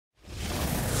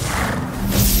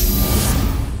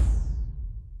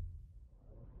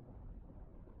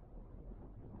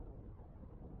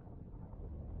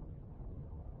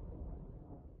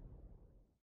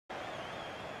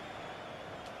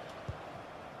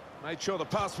Made sure the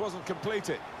pass wasn't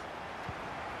completed.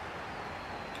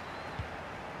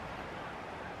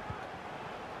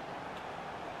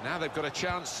 Now they've got a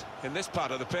chance in this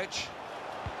part of the pitch.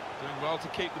 Doing well to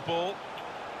keep the ball.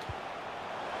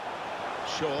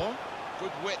 Shaw.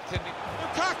 Good width in the...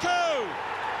 Lukaku!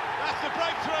 That's the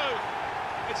breakthrough.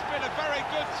 It's been a very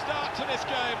good start to this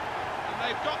game. And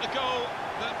they've got the goal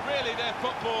that really their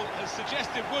football has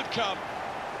suggested would come.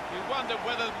 You wonder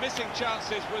whether missing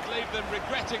chances would leave them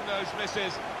regretting those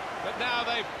misses. But now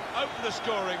they've opened the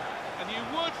scoring, and you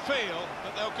would feel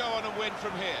that they'll go on and win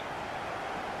from here.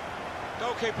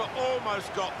 Goalkeeper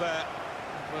almost got there,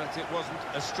 but it wasn't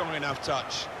a strong enough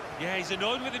touch. Yeah, he's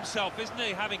annoyed with himself, isn't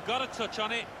he? Having got a touch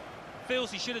on it, feels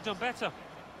he should have done better.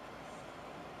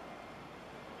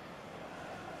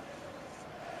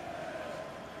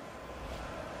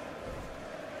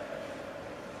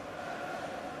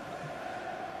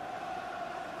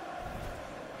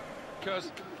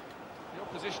 Because the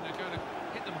opposition are going to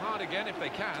hit them hard again if they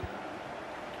can.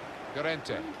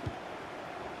 Llorente.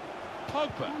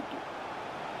 Pogba.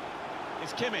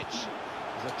 It's Kimmich.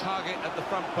 There's a target at the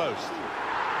front post.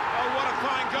 Oh, what a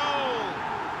fine goal!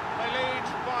 They lead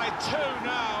by 2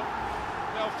 now.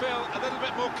 They'll feel a little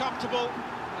bit more comfortable,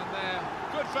 and they're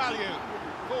good value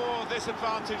for this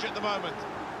advantage at the moment.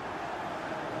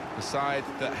 The side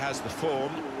that has the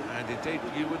form, and indeed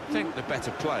you would think the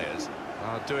better players,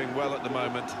 are doing well at the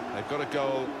moment. They've got a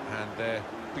goal, and they're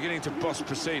beginning to boss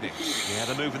proceedings. Yeah,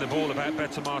 they're moving the ball about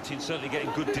better, Martin. Certainly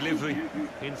getting good delivery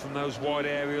in from those wide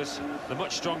areas. The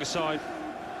much stronger side.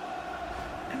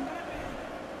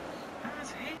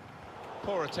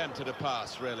 Poor attempt at a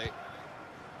pass, really.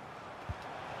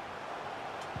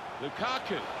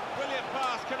 Lukaku. Brilliant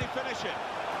pass, can he finish it?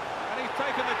 And he's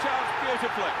taken the chance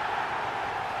beautifully.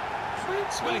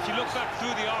 Well, if you look back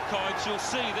through the archives, you'll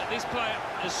see that this player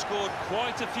has scored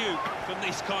quite a few from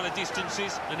these kind of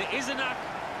distances, and it is a knack.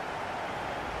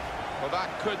 Well, that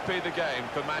could be the game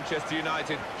for Manchester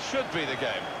United. Should be the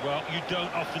game. Well, you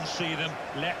don't often see them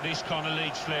let this kind of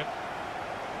lead slip.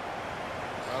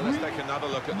 Well, let's take another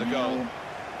look at the goal.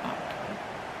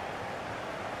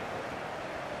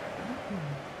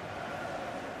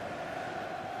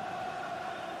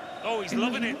 Oh, he's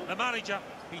loving it, the manager.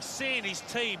 He's seeing his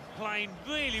team playing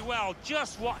really well,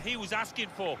 just what he was asking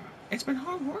for. It's been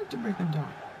hard work to break them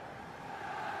down.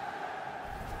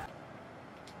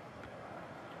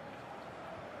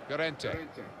 Llorente.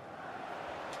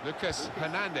 Lucas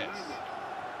Hernandez.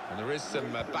 And there is some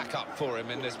backup for him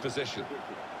in this position.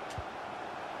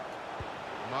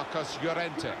 Marcos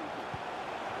Llorente.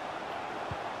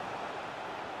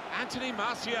 Anthony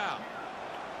Martial.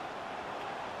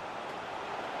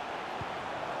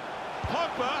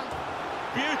 Pogba.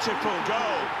 Beautiful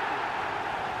goal.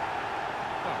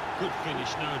 Well, good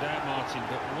finish, no doubt, Martin,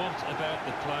 but what about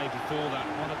the play before that?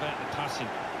 What about the passing?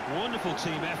 Wonderful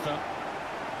team effort.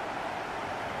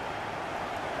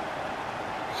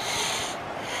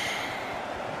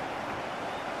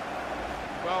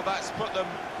 Well, that's put them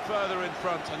further in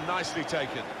front and nicely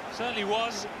taken. Certainly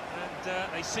was,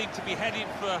 and they seem to be heading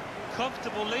for a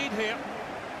comfortable lead here.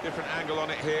 Different angle on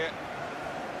it here.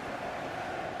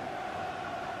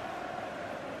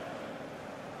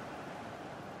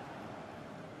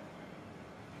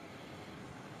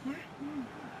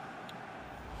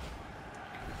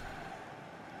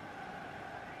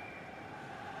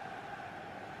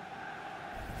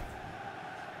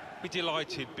 Be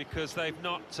delighted because they've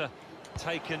not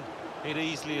taken it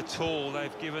easily at all.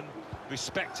 They've given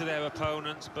respect to their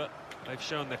opponents, but they've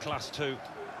shown their class too.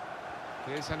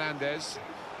 Here's Hernandez.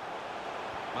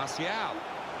 Martial.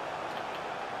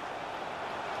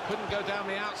 Couldn't go down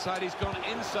the outside, he's gone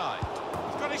inside.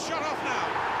 He's got his shot off now.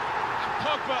 And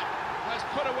Pogba has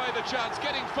put away the chance,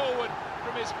 getting forward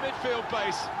from his midfield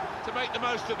base to make the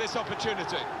most of this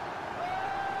opportunity.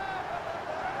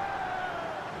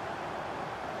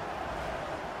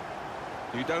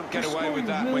 You don't get away with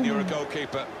that when you're a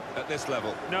goalkeeper at this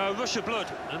level. No, rush of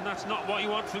blood, and that's not what you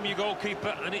want from your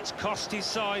goalkeeper, and it's cost his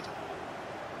side.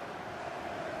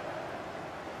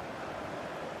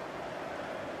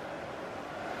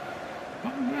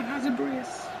 Pogba has a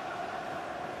brace.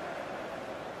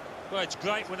 Well, it's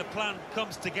great when a plan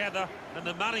comes together, and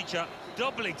the manager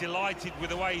doubly delighted with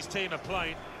the way his team are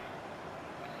playing.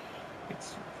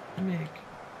 It's Nick.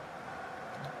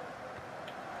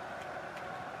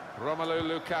 Romelu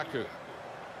Lukaku.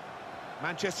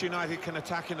 Manchester United can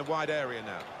attack in the wide area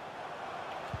now.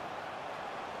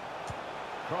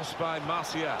 Crossed by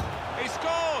Martial. He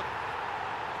scored!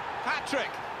 Hat-trick!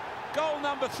 Goal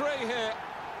number 3 here.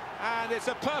 And it's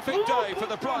a perfect day for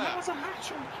the player. That was a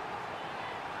hat-trick.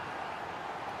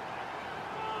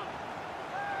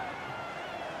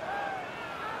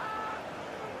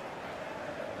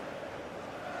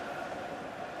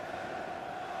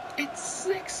 It's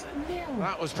 6-0.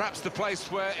 That was perhaps the place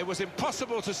where it was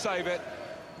impossible to save it.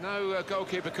 No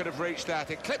goalkeeper could have reached that.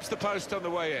 It clips the post on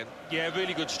the way in. Yeah,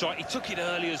 really good strike. He took it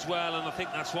early as well, and I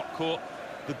think that's what caught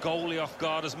the goalie off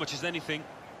guard as much as anything.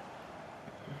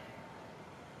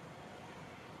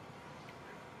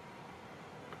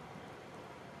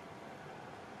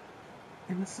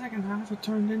 In the second half, it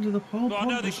turned into the Paul Well, I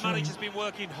know Pogba this show. manager's been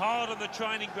working hard on the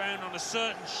training ground on a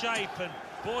certain shape, and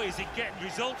boy, is he getting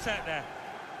results out there.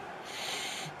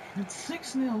 It's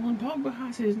 6-0, and Pogba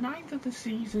has his 9th of the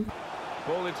season.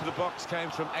 Ball into the box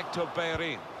came from Hector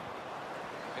Bellerin.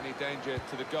 Any danger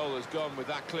to the goal has gone with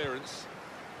that clearance.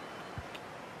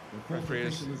 The referee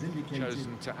has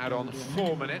chosen to add on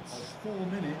 4 minutes. 4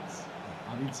 minutes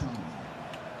added time.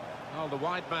 Well, the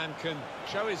wide man can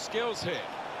show his skills here.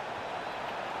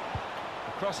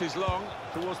 The cross is long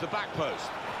towards the back post.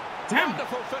 Damn.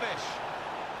 Wonderful finish.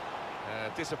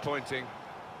 Disappointing,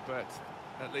 but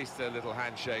at least a little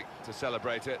handshake to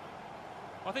celebrate it.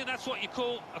 I think that's what you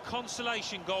call a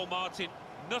consolation goal, Martin.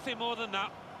 Nothing more than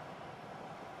that.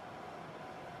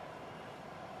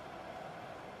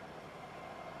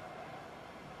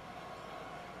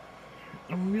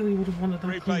 I really would have wanted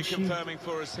that clean Replay sheet. confirming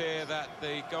for us here that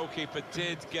the goalkeeper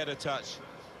did get a touch,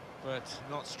 but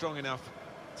not strong enough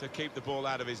to keep the ball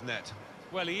out of his net.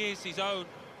 Well, he is his own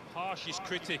harshest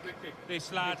critic,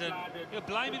 this lad, and he'll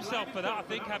blame himself for that, I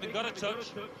think, having got a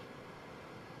touch.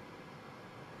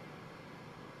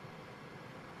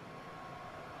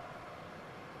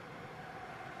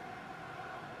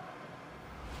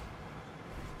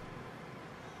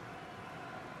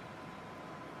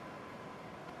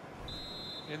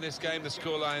 In this game, the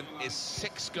scoreline is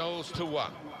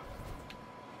 6-1.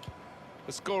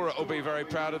 The scorer will be very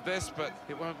proud of this, but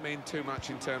it won't mean too much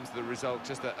in terms of the result,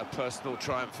 just a personal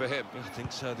triumph for him. I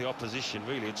think so. The opposition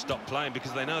really had stopped playing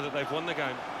because they know that they've won the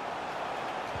game.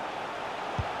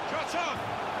 Shots on!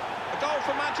 A goal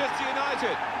for Manchester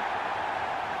United.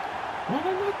 Well,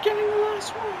 they're not getting the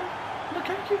last one.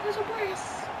 Lukaku has a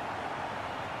brace.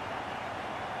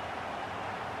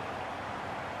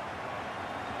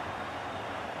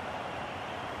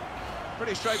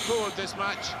 Pretty straightforward, this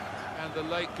match, and the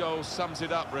late goal sums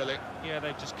it up, really. Yeah,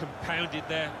 they've just compounded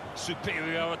their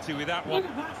superiority with that one.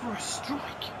 Look at that for a strike.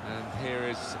 And here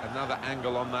is another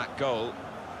angle on that goal.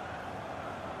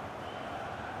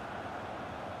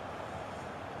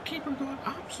 Keeper got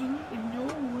absolutely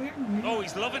nowhere near. Oh,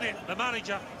 he's loving it, the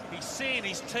manager. He's seeing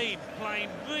his team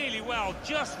playing really well,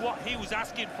 just what he was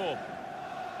asking for.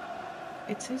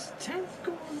 It's his 10th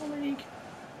goal in the league.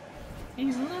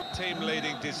 He's left. Team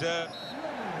leading dessert.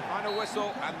 Final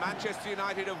whistle, and Manchester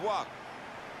United have won.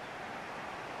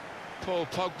 Paul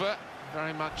Pogba,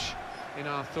 very much in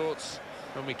our thoughts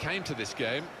when we came to this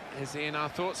game. Is he in our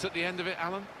thoughts at the end of it,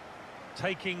 Alan?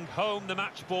 Taking home the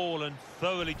match ball, and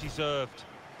thoroughly deserved.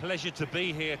 Pleasure to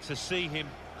be here to see him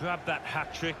grab that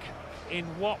hat-trick in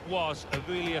what was a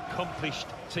really accomplished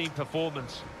team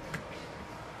performance.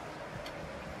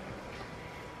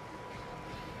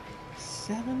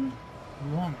 7-1.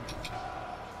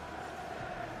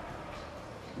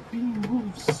 Beating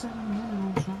Wolves 7-1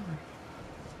 on Trafford.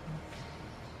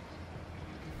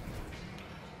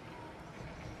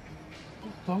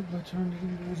 Pogba turned it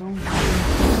into his own.